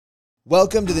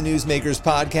Welcome to the Newsmakers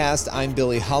Podcast. I'm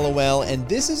Billy Hollowell, and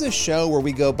this is a show where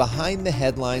we go behind the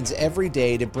headlines every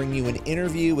day to bring you an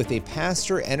interview with a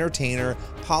pastor, entertainer,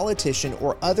 politician,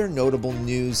 or other notable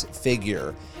news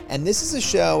figure. And this is a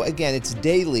show, again, it's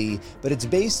daily, but it's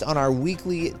based on our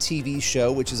weekly TV show,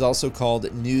 which is also called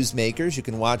Newsmakers. You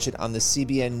can watch it on the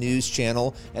CBN News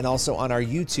channel and also on our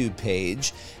YouTube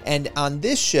page. And on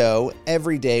this show,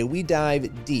 every day, we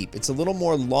dive deep. It's a little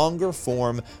more longer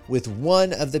form with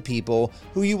one of the people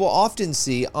who you will often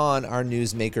see on our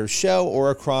Newsmakers show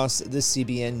or across the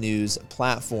CBN News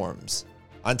platforms.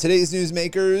 On today's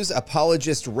Newsmakers,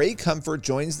 apologist Ray Comfort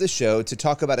joins the show to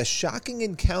talk about a shocking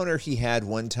encounter he had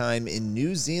one time in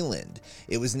New Zealand.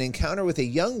 It was an encounter with a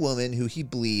young woman who he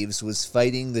believes was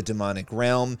fighting the demonic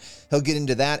realm. He'll get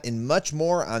into that and much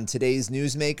more on today's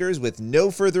Newsmakers. With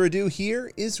no further ado,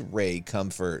 here is Ray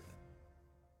Comfort.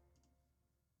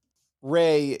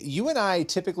 Ray, you and I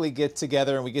typically get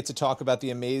together and we get to talk about the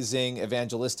amazing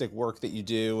evangelistic work that you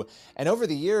do. And over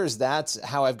the years, that's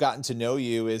how I've gotten to know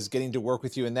you, is getting to work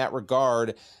with you in that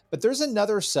regard. But there's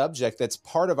another subject that's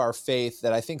part of our faith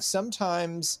that I think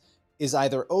sometimes is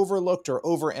either overlooked or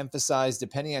overemphasized,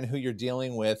 depending on who you're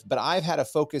dealing with. But I've had a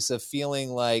focus of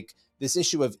feeling like this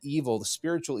issue of evil, the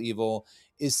spiritual evil,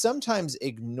 is sometimes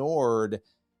ignored.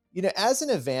 You know, as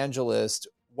an evangelist,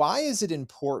 why is it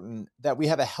important that we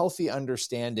have a healthy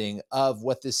understanding of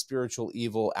what this spiritual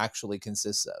evil actually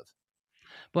consists of?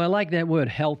 Well, I like that word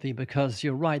healthy because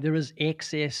you're right. There is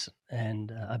excess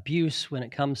and abuse when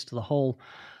it comes to the whole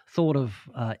thought of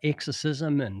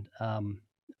exorcism and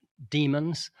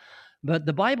demons. But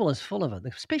the Bible is full of it,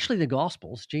 especially the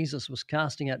Gospels. Jesus was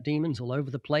casting out demons all over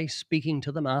the place, speaking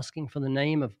to them, asking for the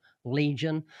name of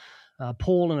Legion.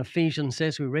 Paul in Ephesians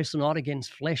says we wrestle not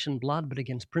against flesh and blood, but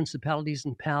against principalities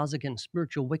and powers, against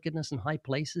spiritual wickedness in high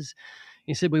places.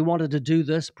 He said we wanted to do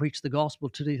this, preach the gospel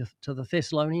to the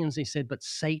Thessalonians. He said, but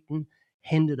Satan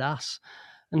hindered us.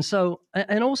 And so,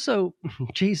 and also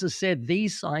Jesus said,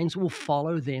 these signs will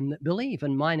follow them that believe.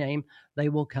 In my name, they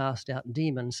will cast out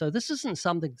demons. So this isn't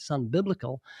something that's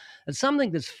unbiblical. It's something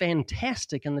that's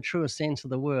fantastic in the truest sense of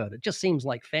the word. It just seems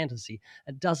like fantasy.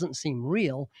 It doesn't seem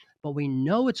real, but we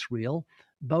know it's real,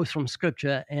 both from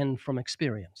scripture and from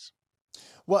experience.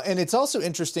 Well, and it's also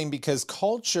interesting because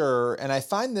culture, and I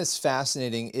find this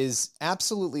fascinating, is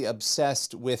absolutely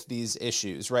obsessed with these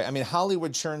issues, right? I mean,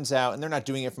 Hollywood churns out, and they're not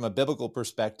doing it from a biblical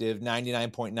perspective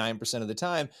 99.9% of the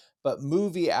time, but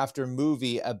movie after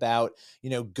movie about,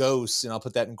 ghosts, and I'll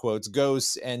put that in quotes,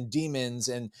 ghosts and demons.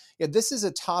 And this is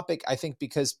a topic, I think,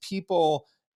 because people,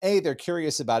 A, they're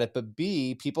curious about it, but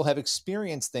B, people have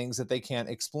experienced things that they can't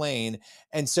explain.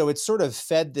 And so it's sort of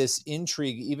fed this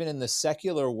intrigue, even in the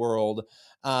secular world.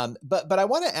 But I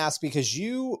want to ask, because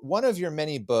one of your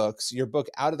many books, your book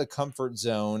Out of the Comfort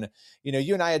Zone,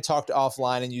 you and I had talked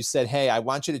offline and you said, hey, I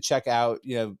want you to check out,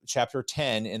 chapter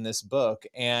 10 in this book.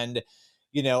 And,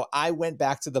 I went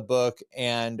back to the book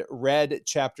and read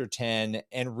chapter 10,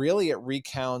 and really it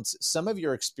recounts some of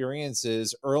your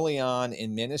experiences early on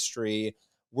in ministry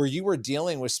where you were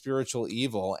dealing with spiritual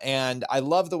evil. And I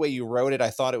love the way you wrote it. I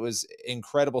thought it was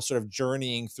incredible, sort of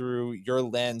journeying through your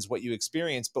lens, what you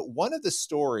experienced. But one of the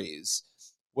stories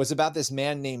was about this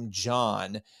man named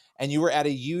John, and you were at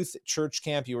a youth church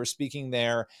camp. You were speaking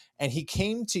there, and he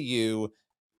came to you.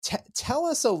 Tell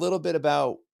us a little bit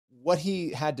about what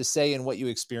he had to say and what you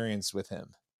experienced with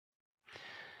him.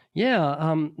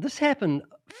 Yeah, this happened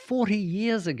 40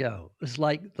 years ago. It was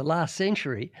like the last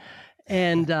century.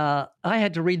 And I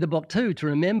had to read the book too to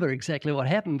remember exactly what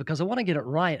happened because I want to get it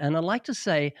right. And I'd like to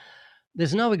say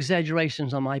there's no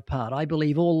exaggerations on my part. I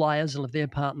believe all liars will have their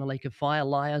part in the lake of fire.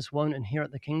 Liars won't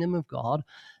inherit the kingdom of God.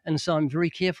 And so I'm very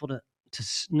careful to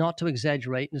not to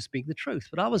exaggerate and to speak the truth.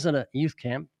 But I was at a youth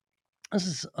camp. This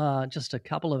is just a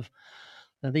couple of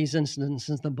these incidents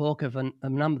in the book of a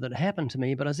number that happened to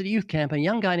me. But I was at a youth camp, and a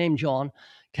young guy named John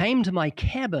came to my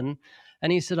cabin,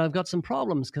 and he said, I've got some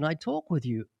problems. Can I talk with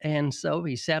you? And so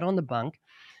he sat on the bunk,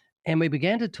 and we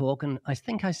began to talk. And I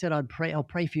think I said, I'll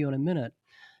pray for you in a minute.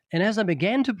 And as I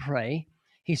began to pray,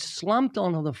 he slumped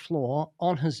onto the floor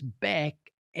on his back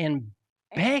and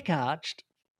back arched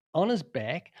on his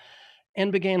back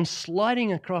and began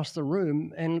sliding across the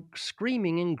room and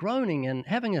screaming and groaning and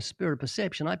having a spirit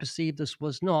perception. I perceived this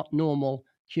was not normal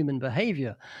human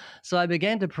behavior. So I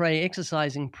began to pray,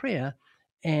 exercising prayer,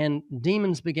 and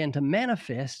demons began to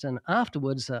manifest. And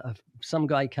afterwards, some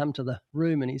guy come to the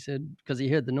room and he said, because he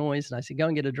heard the noise, and I said, go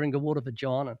and get a drink of water for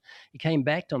John. And he came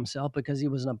back to himself because he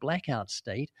was in a blackout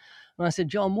state. And I said,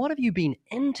 John, what have you been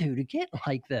into to get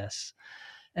like this?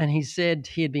 And he said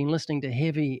he had been listening to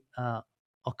heavy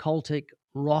occultic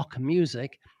rock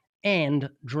music, and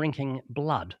drinking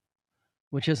blood,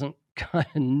 which isn't kind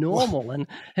of normal. And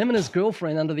him and his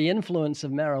girlfriend, under the influence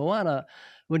of marijuana,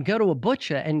 would go to a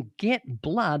butcher and get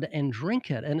blood and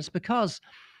drink it. And it's because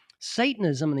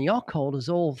Satanism and the occult is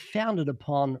all founded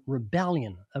upon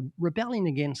rebellion, a rebellion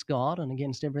against God and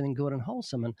against everything good and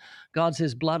wholesome. And God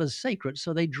says blood is sacred,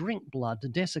 so they drink blood to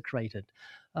desecrate it.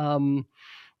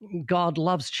 God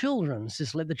loves children,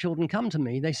 says, let the children come to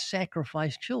me. They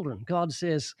sacrifice children. God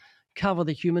says, cover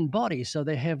the human body, so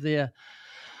they have their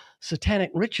satanic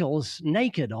rituals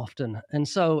naked often. And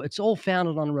so it's all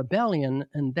founded on rebellion,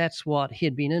 and that's what he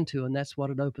had been into, and that's what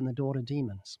had opened the door to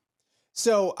demons.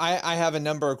 So I have a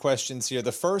number of questions here.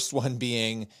 The first one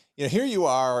being, here you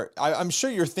are. I'm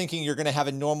sure you're thinking you're going to have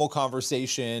a normal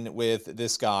conversation with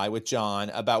this guy, with John,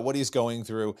 about what he's going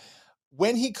through.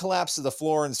 When he collapsed to the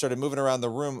floor and started moving around the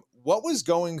room, what was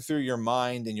going through your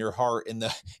mind and your heart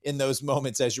in those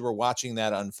moments as you were watching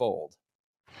that unfold?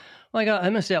 I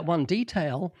missed out one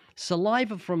detail.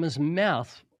 Saliva from his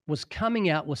mouth was coming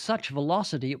out with such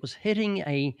velocity, it was hitting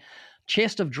a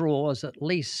chest of drawers at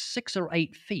least 6 or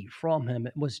 8 feet from him.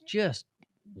 It was just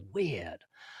weird.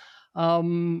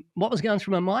 What was going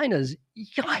through my mind is,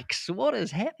 yikes, what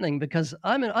is happening? Because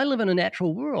I live in a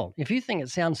natural world. If you think it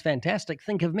sounds fantastic,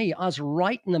 think of me. I was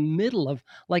right in the middle of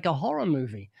like a horror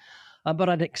movie. But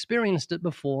I'd experienced it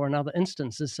before in other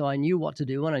instances, so I knew what to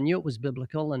do, and I knew it was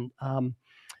biblical, and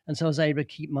so I was able to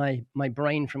keep my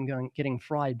brain from getting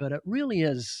fried. But it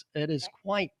is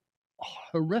quite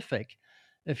horrific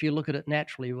if you look at it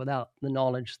naturally without the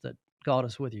knowledge that God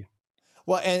is with you.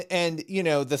 Well, and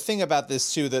the thing about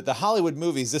this too, that the Hollywood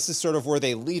movies, this is sort of where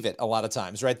they leave it a lot of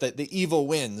times, right? The evil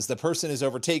wins, the person is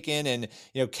overtaken, and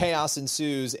chaos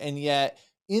ensues. And yet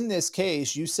in this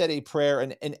case, you said a prayer,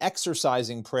 an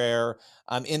exercising prayer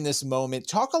in this moment.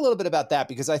 Talk a little bit about that,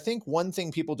 because I think one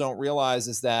thing people don't realize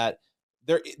is that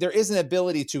there is an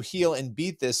ability to heal and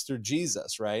beat this through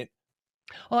Jesus, right?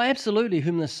 Oh, absolutely.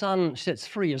 Whom the Son sets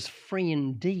free is free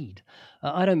indeed.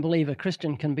 I don't believe a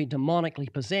Christian can be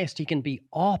demonically possessed. He can be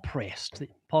oppressed. The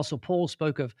Apostle Paul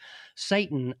spoke of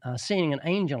Satan sending an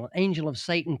angel of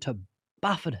Satan to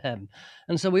buffet him.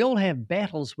 And so we all have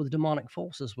battles with demonic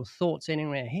forces, with thoughts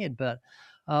entering our head. But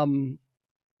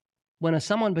when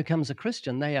someone becomes a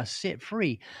Christian, they are set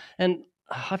free. And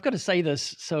I've got to say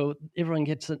this so everyone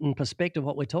gets it in perspective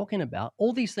what we're talking about.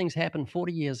 All these things happened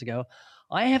 40 years ago.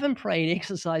 I haven't prayed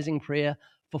exercising prayer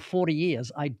for 40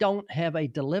 years. I don't have a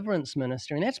deliverance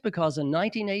ministry, and that's because in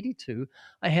 1982,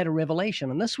 I had a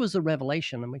revelation, and this was a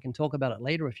revelation, and we can talk about it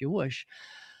later if you wish.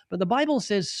 But the Bible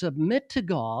says, submit to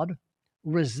God,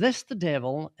 resist the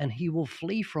devil, and he will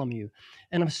flee from you.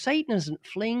 And if Satan isn't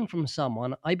fleeing from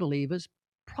someone, I believe is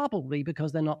probably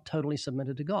because they're not totally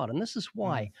submitted to God. And this is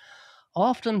why.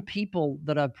 Often people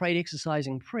that have prayed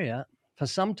exercising prayer for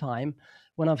some time,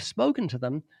 when I've spoken to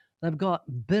them, they've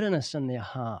got bitterness in their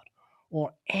heart,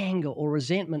 or anger or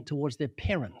resentment towards their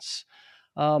parents.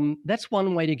 That's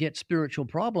one way to get spiritual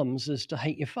problems, is to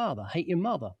hate your father, hate your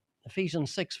mother.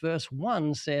 Ephesians 6 verse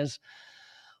 1 says,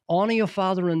 honor your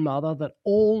father and mother, that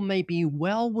all may be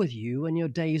well with you and your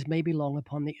days may be long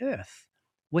upon the earth.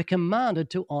 We're commanded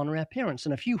to honor our parents.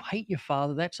 And if you hate your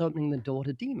father, that's opening the door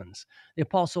to demons. The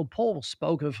Apostle Paul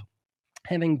spoke of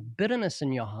having bitterness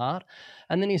in your heart.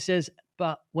 And then he says,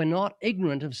 but we're not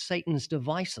ignorant of Satan's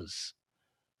devices.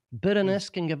 Bitterness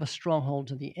can give a stronghold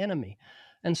to the enemy.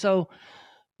 And so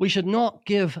we should not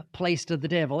give place to the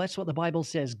devil. That's what the Bible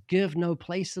says. Give no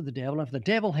place to the devil. And if the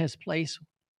devil has place,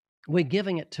 we're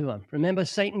giving it to him. Remember,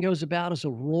 Satan goes about as a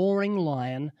roaring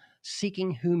lion,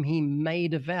 seeking whom he may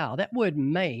devour. That word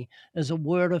may is a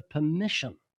word of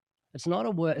permission. It's not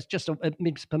a word, it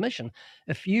means permission.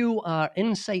 If you are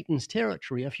in Satan's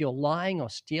territory, if you're lying or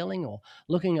stealing or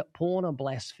looking at porn or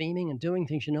blaspheming and doing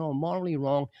things you know are morally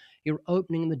wrong, you're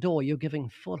opening the door, you're giving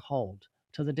foothold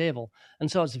to the devil. And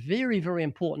so it's very, very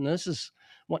important. This is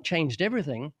what changed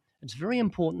everything. It's very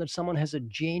important that someone has a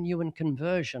genuine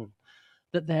conversion,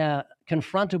 that they're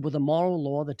confronted with the moral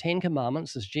law, the 10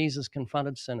 Commandments, as Jesus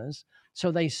confronted sinners, so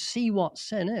they see what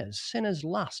sin is. Sin is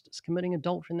lust. It's committing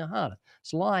adultery in the heart.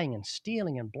 It's lying and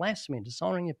stealing and blasphemy and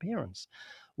dishonoring your parents.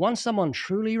 Once someone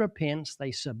truly repents,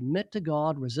 they submit to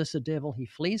God, resist the devil, he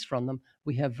flees from them,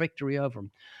 we have victory over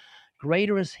him.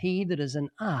 Greater is he that is in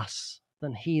us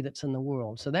than he that's in the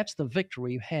world. So that's the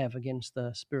victory you have against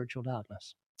the spiritual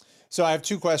darkness. So I have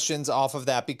two questions off of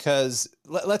that, because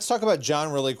let's talk about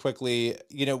John really quickly.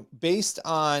 Based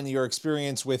on your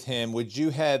experience with him, would you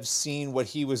have seen what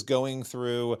he was going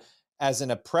through as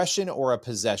an oppression or a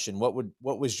possession? What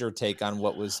was your take on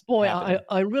what was Boy, happening?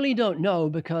 I really don't know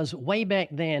because way back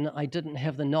then I didn't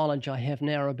have the knowledge I have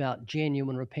now about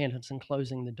genuine repentance and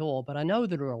closing the door. But I know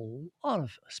there are a lot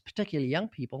of, particularly young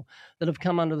people, that have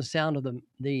come under the sound of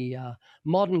the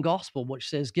modern gospel, which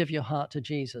says, "Give your heart to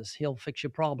Jesus; He'll fix your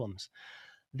problems."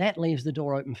 That leaves the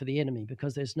door open for the enemy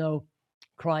because there's no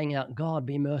crying out, "God,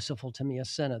 be merciful to me, a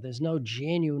sinner." There's no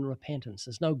genuine repentance.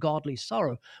 There's no godly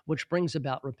sorrow, which brings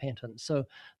about repentance. So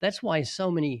that's why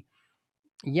so many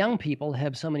young people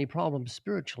have so many problems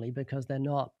spiritually because they're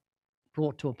not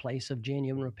brought to a place of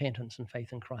genuine repentance and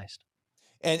faith in Christ.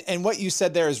 And what you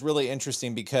said there is really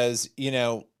interesting because,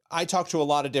 I talk to a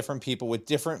lot of different people with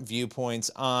different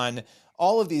viewpoints on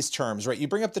all of these terms, right? You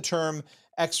bring up the term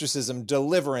exorcism,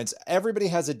 deliverance. Everybody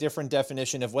has a different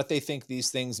definition of what they think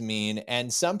these things mean.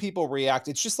 And some people react.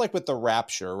 It's just like with the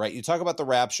rapture, right? You talk about the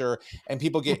rapture and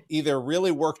people get either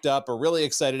really worked up or really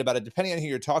excited about it, depending on who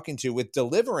you're talking to. With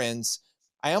deliverance,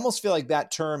 I almost feel like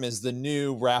that term is the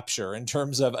new rapture in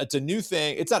terms of it's a new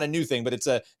thing. It's not a new thing, but it's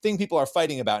a thing people are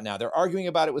fighting about now. They're arguing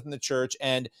about it within the church,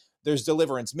 and there's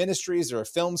deliverance ministries. There are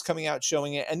films coming out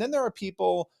showing it. And then there are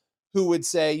people who would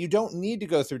say you don't need to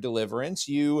go through deliverance.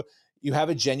 You have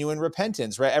a genuine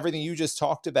repentance, right? Everything you just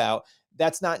talked about,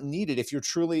 that's not needed. If you're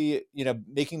truly,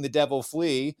 making the devil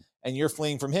flee and you're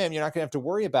fleeing from him, you're not going to have to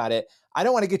worry about it. I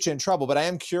don't want to get you in trouble, but I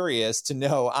am curious to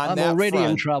know on I'm that already in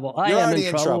front. trouble. I You're am in already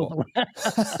in trouble.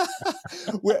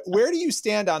 trouble. Where do you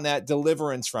stand on that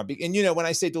deliverance front? And when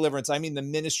I say deliverance, I mean the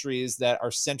ministries that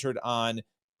are centered on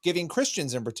giving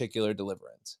Christians in particular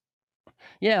deliverance.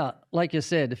 Yeah, like you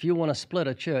said, if you want to split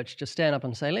a church, just stand up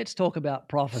and say, "Let's talk about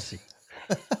prophecy."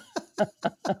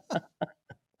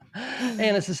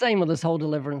 And it's the same with this whole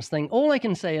deliverance thing. All I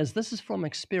can say is this is from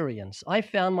experience. I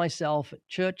found myself at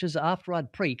churches after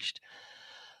I'd preached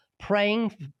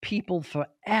praying for people for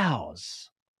hours.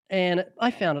 And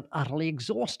I found it utterly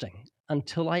exhausting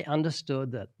until I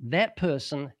understood that that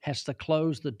person has to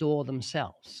close the door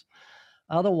themselves.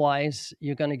 Otherwise,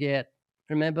 you're going to get,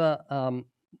 remember,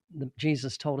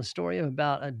 Jesus told a story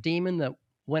about a demon that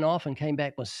went off and came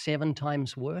back was 7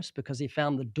 times worse because he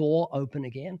found the door open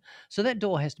again. So that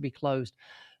door has to be closed.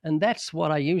 And that's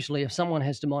what I usually, if someone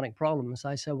has demonic problems,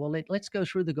 I say, well, let's go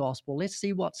through the gospel. Let's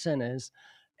see what sin is.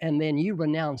 And then you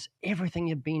renounce everything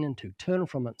you've been into, turn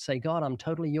from it, say, "God, I'm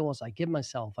totally yours. I give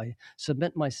myself, I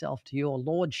submit myself to your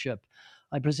lordship.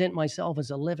 I present myself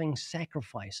as a living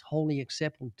sacrifice, wholly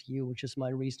acceptable to you, which is my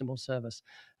reasonable service."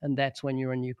 And that's when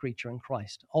you're a new creature in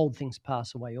Christ. Old things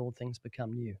pass away, all things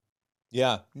become new.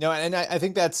 Yeah, no, and I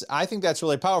think that's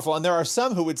really powerful. And there are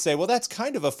some who would say, well, that's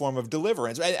kind of a form of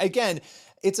deliverance. Again,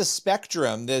 it's a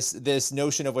spectrum. This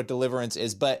notion of what deliverance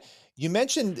is. But you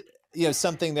mentioned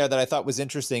something there that I thought was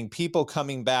interesting. People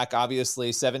coming back,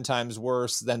 obviously 7 times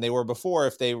worse than they were before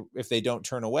if they don't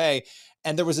turn away.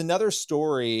 And there was another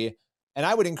story. And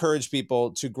I would encourage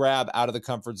people to grab Out of the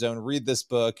Comfort Zone, read this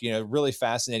book, really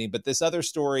fascinating. But this other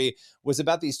story was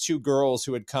about these 2 girls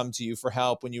who had come to you for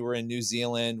help when you were in New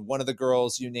Zealand. One of the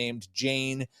girls you named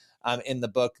Jane in the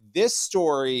book. This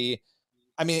story,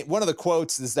 I mean, one of the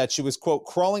quotes is that she was, quote,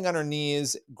 crawling on her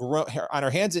knees, on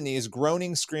her hands and knees,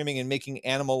 groaning, screaming, and making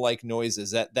animal-like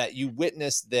noises, that you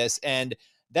witnessed this. And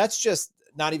that's just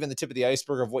not even the tip of the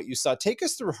iceberg of what you saw. Take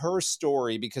us through her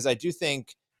story, because I do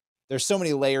think there's so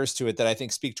many layers to it that I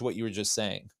think speak to what you were just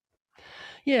saying.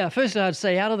 Yeah, first I'd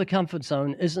say Out of the Comfort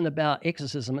Zone isn't about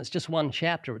exorcism. It's just one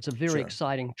chapter. It's a very Sure.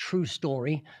 exciting, true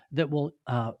story that will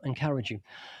encourage you.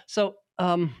 So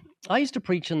I used to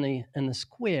preach in the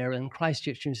square in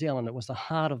Christchurch, New Zealand. It was the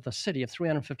heart of the city of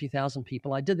 350,000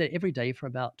 people. I did that every day for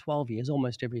about 12 years,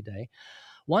 almost every day.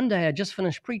 One day I just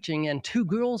finished preaching and 2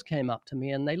 girls came up to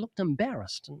me and they looked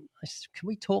embarrassed. And I said, "Can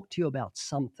we talk to you about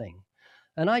something?"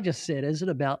 And I just said, "Is it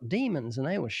about demons?" And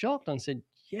they were shocked and said,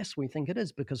 "Yes, we think it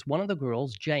is," because one of the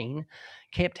girls, Jane,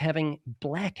 kept having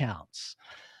blackouts.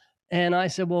 And I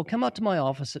said, "Well, come up to my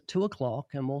office at 2:00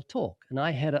 and we'll talk." And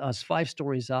I was 5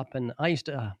 stories up, and I used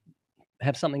to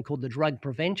have something called the Drug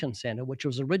Prevention Center, which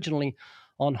was originally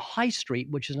on High Street,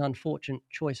 which is an unfortunate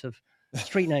choice of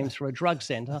street names for a drug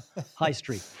center, High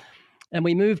Street. And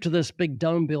we moved to this big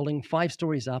dome building 5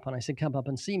 stories up, and I said, "Come up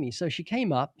and see me." So she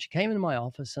came into my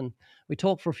office, and we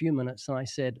talked for a few minutes,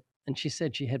 and she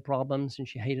said she had problems and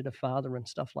she hated her father and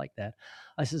stuff like that.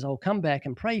 I says, "I'll come back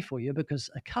and pray for you," because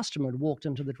a customer had walked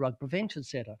into the Drug Prevention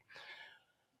Center.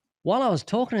 While I was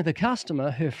talking to the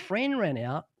customer, her friend ran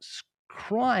out,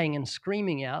 crying and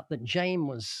screaming out that Jane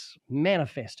was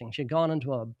manifesting. She'd gone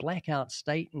into a blackout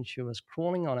state and she was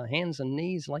crawling on her hands and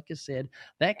knees, like you said.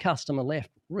 That customer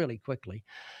left really quickly.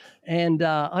 And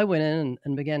I went in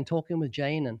and began talking with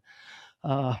Jane,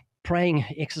 and praying,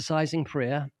 exercising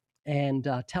prayer, and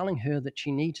telling her that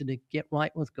she needed to get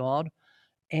right with God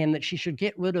and that she should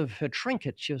get rid of her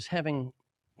trinket.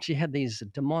 She had these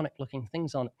demonic looking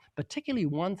things on it, particularly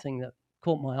one thing that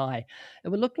caught my eye. It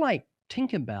would look like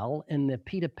Tinkerbell in the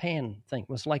Peter Pan thing. It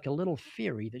was like a little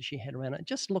fairy that she had around it. It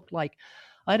just looked like,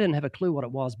 I didn't have a clue what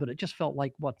it was, but it just felt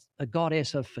like what a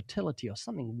goddess of fertility or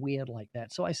something weird like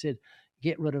that. So I said,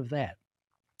 get rid of that.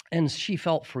 And she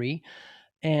felt free.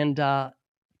 And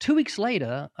 2 weeks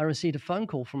later, I received a phone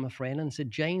call from a friend and said,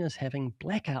 Jane is having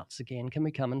blackouts again. Can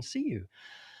we come and see you?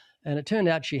 And it turned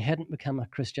out she hadn't become a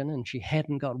Christian and she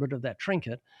hadn't got rid of that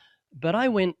trinket. But I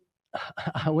went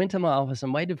to my office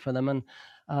and waited for them. And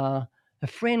a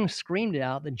friend screamed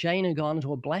out that Jane had gone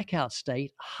into a blackout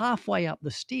state halfway up the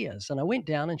stairs. And I went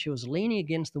down and she was leaning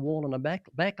against the wall in a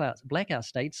blackout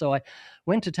state. So I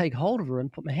went to take hold of her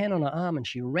and put my hand on her arm, and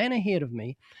she ran ahead of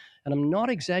me. And I'm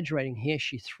not exaggerating here.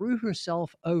 She threw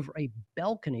herself over a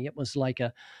balcony. It was like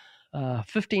a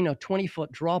 15 or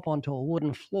 20-foot drop onto a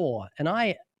wooden floor. And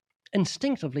I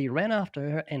instinctively ran after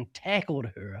her and tackled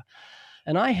her.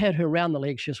 And I had her around the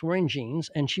leg. She was wearing jeans,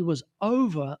 and she was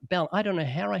overbound. I don't know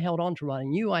how I held on to her. I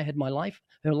knew I had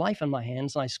her life in my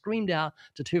hands. I screamed out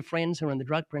to two friends who were in the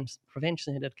drug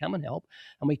prevention center to come and help.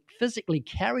 And we physically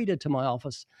carried her to my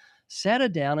office, sat her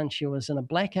down, and she was in a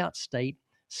blackout state,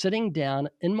 sitting down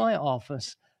in my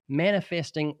office,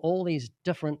 manifesting all these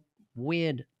different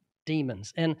weird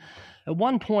demons. And at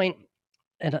one point,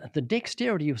 and the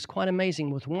dexterity was quite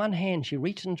amazing. With one hand, she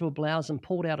reached into a blouse and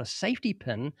pulled out a safety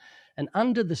pin and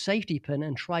undid the safety pin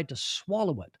and tried to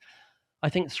swallow it. I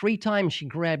think 3 times she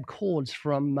grabbed cords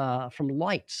from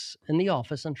lights in the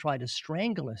office and tried to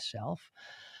strangle herself.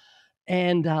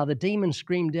 And the demon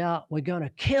screamed out, "We're going to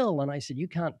kill." And I said, "You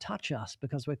can't touch us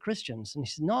because we're Christians." And he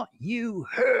said, "Not you,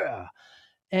 her."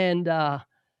 And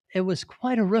it was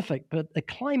quite horrific, but it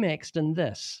climaxed in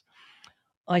this.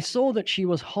 I saw that she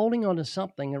was holding onto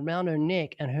something around her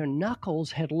neck, and her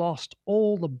knuckles had lost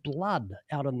all the blood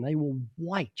out of them. They were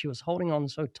white. She was holding on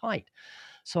so tight.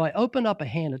 So I opened up a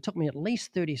hand. It took me at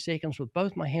least 30 seconds with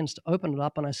both my hands to open it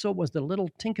up, and I saw it was the little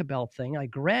Tinkerbell thing. I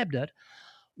grabbed it,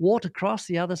 walked across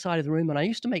the other side of the room, and I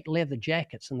used to make leather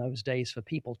jackets in those days for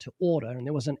people to order, and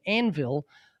there was an anvil,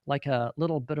 like a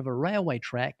little bit of a railway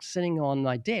track, sitting on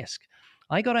my desk.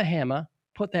 I got a hammer,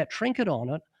 put that trinket on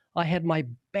it. I had my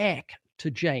back to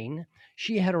Jane.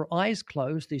 She had her eyes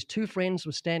closed. These two friends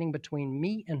were standing between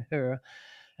me and her.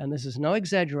 And this is no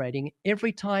exaggerating.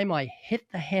 Every time I hit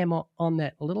the hammer on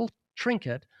that little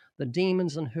trinket, the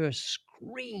demons in her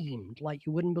screamed like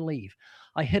you wouldn't believe.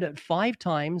 I hit it 5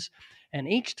 times, and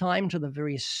each time, to the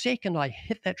very second I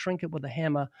hit that trinket with the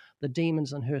hammer, the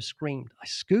demons in her screamed. I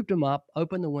scooped them up,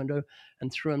 opened the window,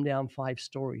 and threw them down 5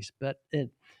 stories. But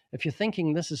if you're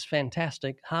thinking this is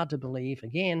fantastic, hard to believe,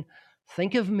 again,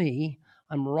 think of me.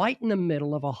 I'm right in the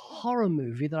middle of a horror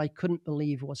movie that I couldn't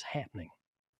believe was happening.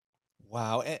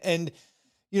 Wow. And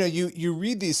you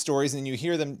read these stories and you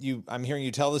hear them, I'm hearing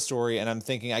you tell the story, and I'm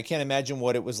thinking, I can't imagine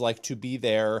what it was like to be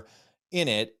there in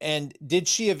it. And did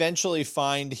she eventually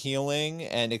find healing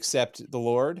and accept the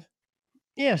Lord?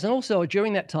 Yes, and also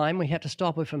during that time, we had to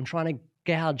stop her from trying to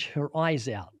gouge her eyes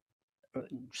out.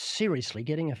 Seriously,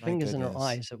 getting her My fingers in her goodness.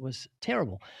 eyes. It was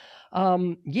terrible.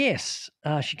 Yes,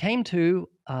 she came to.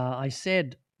 I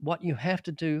said, "What you have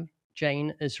to do,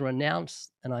 Jane, is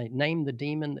renounce." And I named the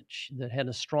demon that had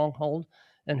a stronghold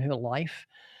in her life.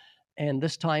 And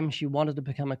this time, she wanted to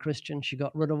become a Christian. She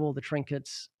got rid of all the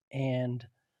trinkets, and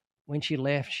when she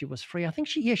left, she was free. I think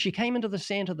she came into the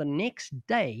center the next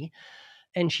day,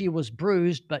 and she was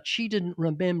bruised, but she didn't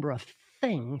remember a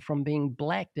thing from being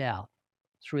blacked out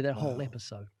through that whole Wow.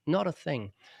 episode. Not a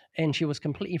thing. And she was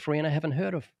completely free, and I haven't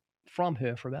heard from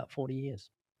her for about 40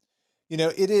 years.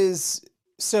 It is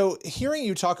so hearing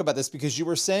you talk about this, because you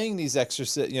were saying these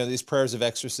prayers of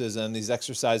exorcism, these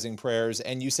exorcising prayers,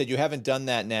 and you said you haven't done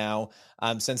that now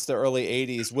since the early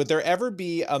 80s. Would there ever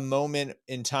be a moment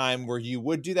in time where you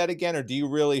would do that again? Or do you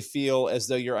really feel as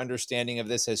though your understanding of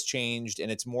this has changed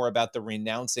and it's more about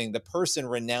the person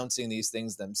renouncing these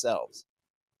things themselves?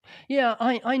 Yeah,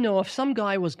 I know if some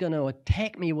guy was going to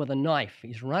attack me with a knife,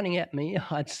 he's running at me,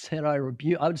 I would say I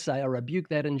rebuke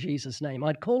that in Jesus' name.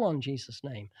 I'd call on Jesus'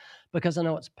 name because I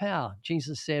know its power.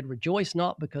 Jesus said, "Rejoice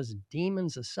not because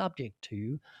demons are subject to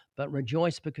you, but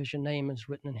rejoice because your name is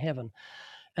written in heaven."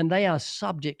 And they are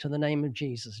subject to the name of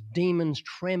Jesus. Demons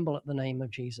tremble at the name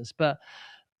of Jesus. But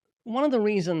another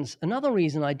reason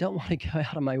I don't want to go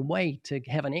out of my way to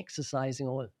have an exercising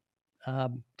or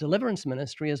deliverance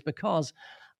ministry is because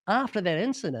after that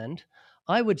incident,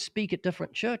 I would speak at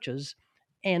different churches,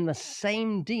 and the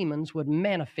same demons would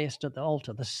manifest at the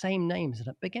altar, the same names. And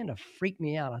it began to freak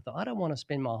me out. I thought, I don't want to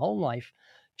spend my whole life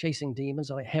chasing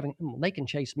demons. They can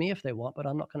chase me if they want, but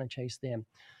I'm not going to chase them.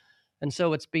 And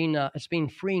so it's been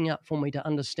freeing up for me to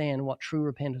understand what true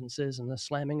repentance is and the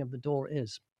slamming of the door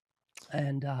is.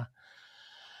 And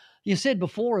you said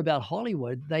before about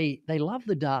Hollywood, they love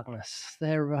the darkness.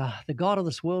 The God of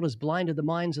this world has blinded the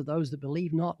minds of those that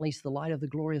believe not, lest the light of the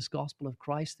glorious gospel of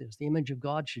Christ is. The image of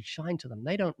God should shine to them.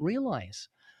 They don't realize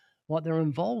what they're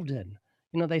involved in.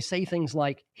 They say things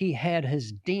like, he had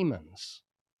his demons.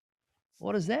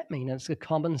 What does that mean? It's a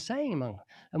common saying,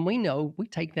 and we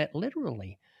take that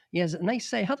literally. Yes, and they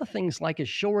say other things like as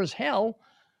sure as hell,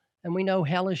 and we know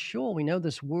hell is sure. We know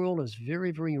this world is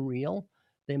very, very real.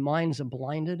 Their minds are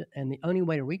blinded, and the only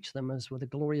way to reach them is with the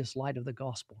glorious light of the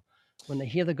gospel. When they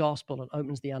hear the gospel, it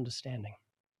opens the understanding.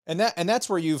 And that's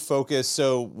where you focus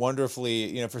so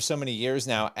wonderfully, for so many years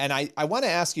now. And I want to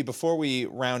ask you before we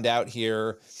round out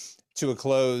here to a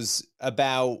close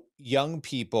about young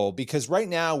people, because right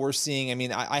now we're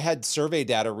seeing, I had survey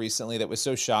data recently that was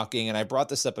so shocking, and I brought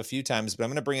this up a few times, but I'm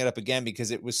going to bring it up again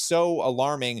because it was so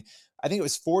alarming. I think it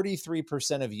was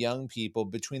 43% of young people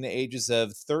between the ages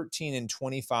of 13 and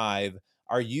 25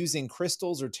 are using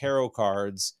crystals or tarot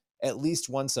cards at least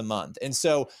once a month. And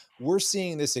so we're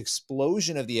seeing this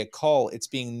explosion of the occult. It's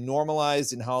being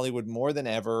normalized in Hollywood more than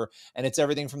ever. And it's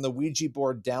everything from the Ouija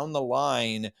board down the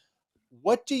line.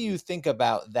 What do you think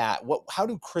about that? How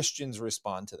do Christians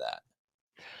respond to that?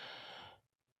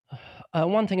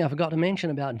 One thing I forgot to mention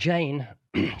about Jane,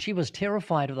 she was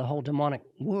terrified of the whole demonic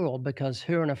world because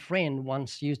her and a friend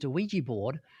once used a Ouija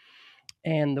board,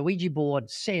 and the Ouija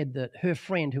board said that her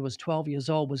friend, who was 12 years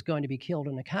old, was going to be killed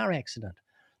in a car accident.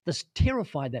 This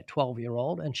terrified that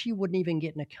 12-year-old, and she wouldn't even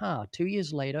get in a car. 2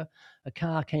 years later, a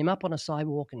car came up on a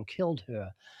sidewalk and killed her,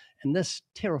 and this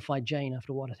terrified Jane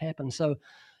after what had happened. So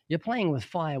you're playing with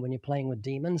fire when you're playing with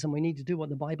demons, and we need to do what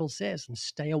the Bible says and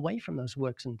stay away from those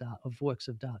works of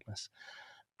darkness.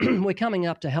 We're coming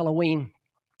up to Halloween.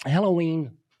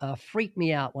 Halloween freaked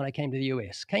me out when I came to the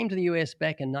U.S. Came to the U.S.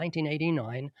 back in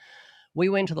 1989. We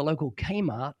went to the local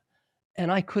Kmart, and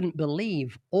I couldn't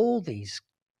believe all these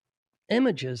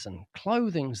images and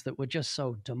clothings that were just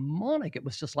so demonic. It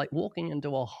was just like walking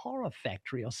into a horror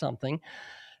factory or something.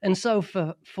 And so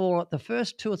for the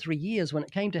first 2 or 3 years, when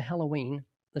it came to Halloween,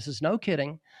 this is no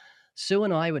kidding, Sue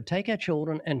and I would take our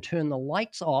children and turn the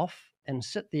lights off and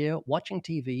sit there watching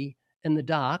TV in the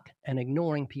dark and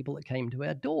ignoring people that came to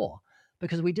our door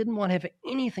because we didn't want to have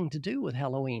anything to do with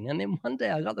Halloween. And then one day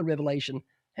I got the revelation,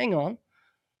 hang on,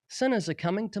 sinners are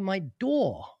coming to my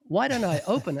door. Why don't I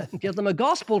open it and give them a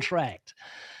gospel tract?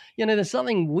 There's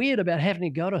something weird about having to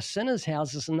go to sinners'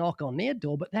 houses and knock on their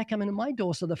door, but they're coming to my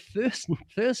door. So the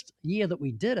first year that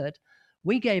we did it,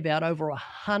 we gave out over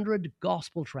 100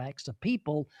 gospel tracts to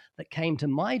people that came to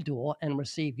my door and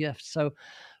received gifts. So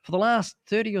for the last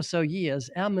 30 or so years,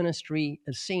 our ministry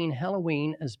has seen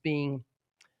Halloween as being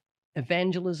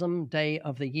evangelism day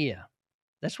of the year.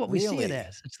 That's what we see it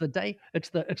as. It's the day, it's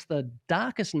the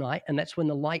darkest night, and that's when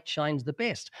the light shines the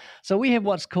best. So we have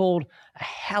what's called a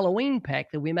Halloween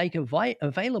pack that we make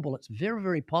available. It's very,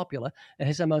 very popular. It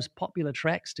has our most popular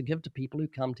tracts to give to people who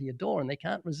come to your door, and they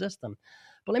can't resist them.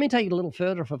 But let me take it a little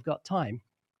further if I've got time.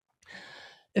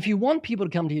 If you want people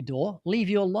to come to your door, leave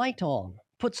your light on.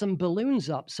 Put some balloons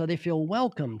up so they feel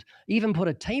welcomed. Even put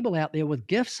a table out there with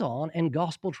gifts on and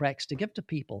gospel tracts to give to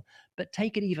people. But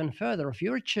take it even further. If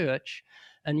you're a church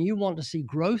and you want to see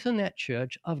growth in that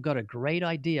church, I've got a great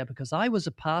idea, because I was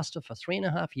a pastor for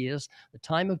 3.5 years, the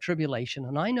time of tribulation,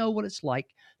 and I know what it's like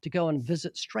to go and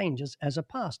visit strangers as a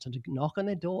pastor, to knock on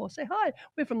their door, say, hi,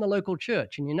 we're from the local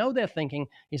church. And they're thinking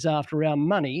he's after our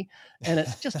money, and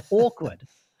it's just awkward.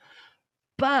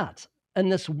 But in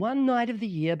this one night of the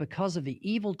year, because of the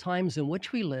evil times in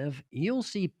which we live, you'll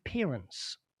see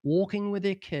parents walking with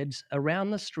their kids around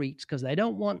the streets because they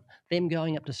don't want them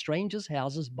going up to strangers'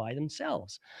 houses by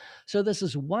themselves. So this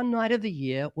is one night of the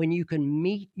year when you can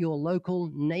meet your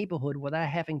local neighborhood without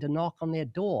having to knock on their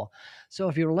door. So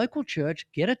if you're a local church,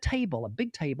 get a table, a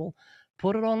big table,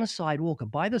 put it on the sidewalk or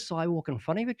by the sidewalk in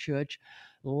front of your church,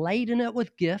 laden it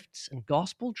with gifts and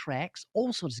gospel tracts,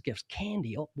 all sorts of gifts,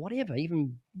 candy, or whatever,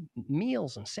 even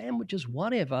meals and sandwiches,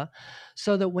 whatever,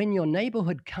 so that when your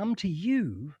neighborhood come to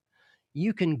you,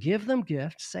 you can give them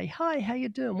gifts, say, hi, how you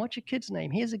doing? What's your kid's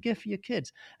name? Here's a gift for your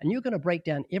kids. And you're going to break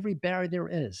down every barrier there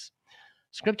is.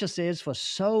 Scripture says, for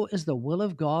so is the will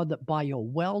of God that by your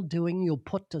well-doing you'll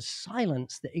put to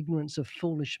silence the ignorance of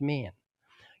foolish men.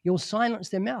 You'll silence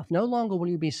their mouth. No longer will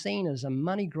you be seen as a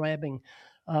money-grabbing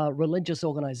religious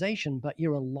organization, but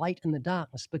you're a light in the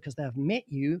darkness because they've met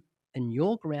you in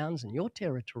your grounds, in your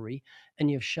territory, and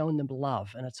you've shown them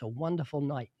love. And it's a wonderful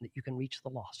night that you can reach the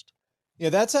lost. Yeah,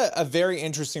 that's a very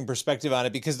interesting perspective on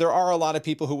it, because there are a lot of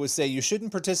people who would say you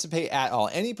shouldn't participate at all.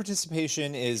 Any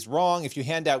participation is wrong. If you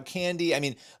hand out candy, I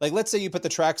mean, like, let's say you put the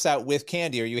tracts out with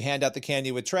candy, or you hand out the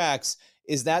candy with tracts.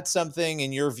 Is that something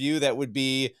in your view that would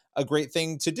be a great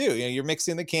thing to do? You know, you're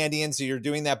mixing the candy in, so you're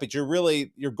doing that, but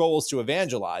your goal is to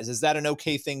evangelize. Is that an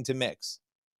okay thing to mix?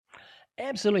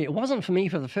 Absolutely. It wasn't for me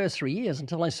for the first 3 years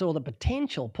until I saw the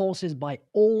potential. Paul says, by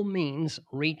all means,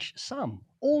 reach some.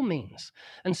 All means.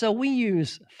 And so we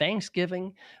use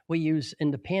Thanksgiving, we use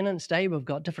Independence Day. We've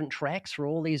got different tracks for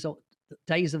all these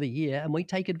days of the year, and we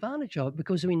take advantage of it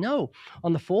because we know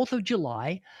on the 4th of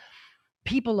July,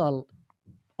 people are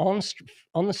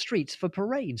on the streets for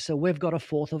parades. So we've got a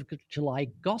 4th of July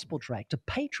gospel tract, a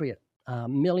Patriot $1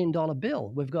 million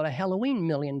bill. We've got a Halloween $1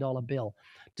 million bill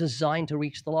designed to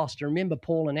reach the lost. And remember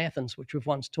Paul in Athens, which we've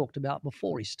once talked about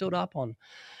before. He stood up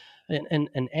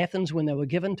in Athens when they were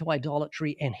given to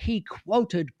idolatry, and he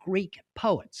quoted Greek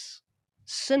poets,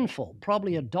 sinful,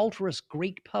 probably adulterous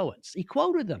Greek poets. He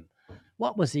quoted them.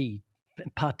 What was he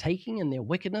partaking in their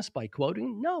wickedness by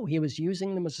quoting? No, he was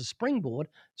using them as a springboard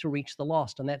to reach the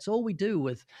lost. And that's all we do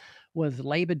with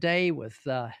Labor Day, with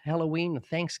Halloween, and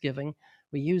Thanksgiving.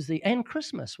 We use and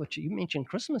Christmas, which you mentioned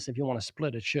Christmas if you want to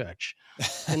split a church,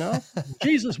 you know,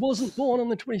 Jesus wasn't born on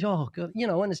the 20th. Oh, God, you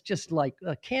know, and it's just like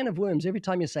a can of worms every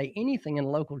time you say anything in a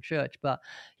local church. But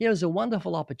here's a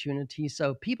wonderful opportunity.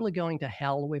 So people are going to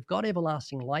hell. We've got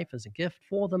everlasting life as a gift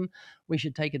for them. We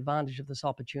should take advantage of this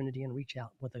opportunity and reach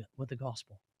out with the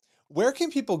gospel. Where can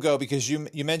people go? Because you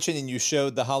mentioned and you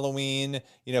showed the Halloween,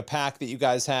 pack that you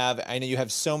guys have. I know you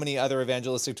have so many other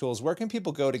evangelistic tools. Where can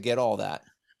people go to get all that?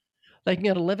 They can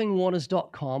go to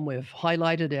livingwaters.com. We've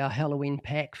highlighted our Halloween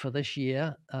pack for this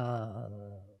year. Out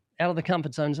of the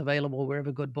Comfort Zone's available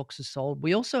wherever good books are sold.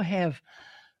 We also have,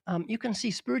 you can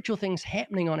see spiritual things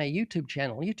happening on our YouTube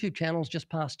channel. YouTube channel's just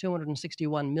passed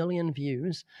 261 million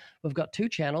views. We've got 2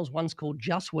 channels. One's called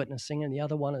Just Witnessing, and the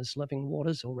other one is Living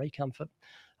Waters or Ray Comfort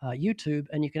YouTube.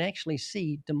 And you can actually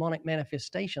see demonic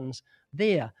manifestations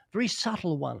there, very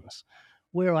subtle ones,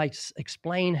 where I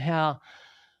explain how,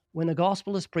 when the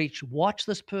gospel is preached, watch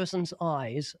this person's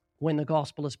eyes when the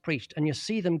gospel is preached. And you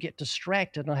see them get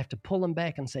distracted, and I have to pull them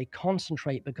back and say,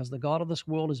 concentrate, because the God of this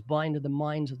world is binding the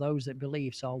minds of those that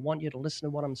believe. So I want you to listen to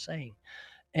what I'm saying.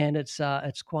 And it's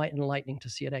quite enlightening to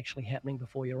see it actually happening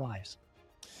before your eyes.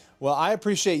 Well, I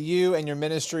appreciate you and your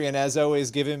ministry, and as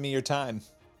always, giving me your time.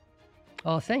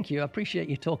 Oh, thank you. I appreciate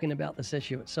you talking about this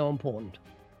issue. It's so important.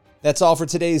 That's all for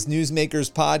today's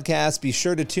Newsmakers podcast. Be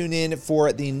sure to tune in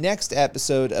for the next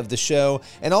episode of the show,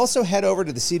 and also head over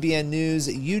to the CBN News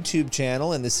YouTube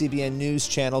channel and the CBN News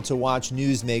channel to watch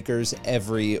Newsmakers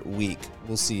every week.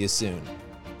 We'll see you soon.